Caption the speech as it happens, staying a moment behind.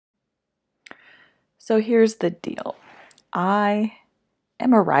So here's the deal. I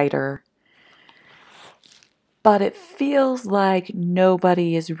am a writer, but it feels like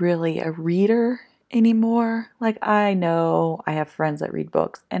nobody is really a reader anymore. Like, I know I have friends that read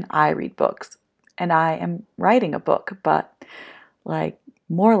books, and I read books, and I am writing a book, but like,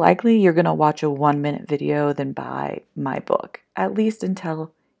 more likely you're going to watch a 1-minute video than buy my book, at least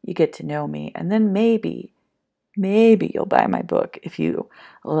until you get to know me. And then maybe you'll buy my book if you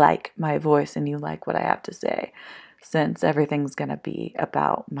like my voice and you like what I have to say, since everything's going to be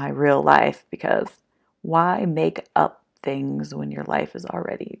about my real life, because why make up things when your life is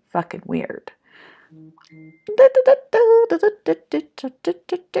already fucking weird?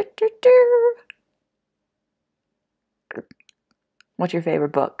 What's your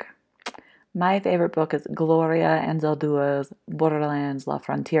favorite book? My favorite book is Gloria Anzaldúa's Borderlands La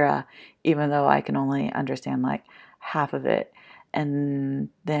Frontera, even though I can only understand like half of it. And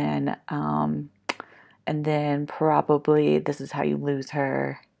then probably This Is How You Lose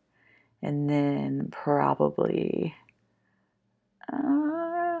Her. And then probably,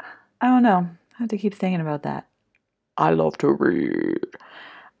 I don't know. I have to keep thinking about that. I love to read.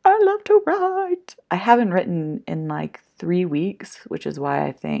 I love to write. I haven't written in like 3 weeks, which is why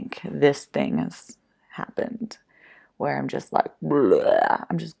I think this thing has happened, where I'm just like, blah,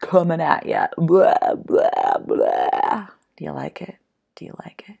 I'm just coming at you. Blah, blah, blah. Do you like it? Do you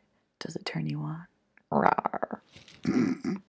like it? Does it turn you on? Rawr.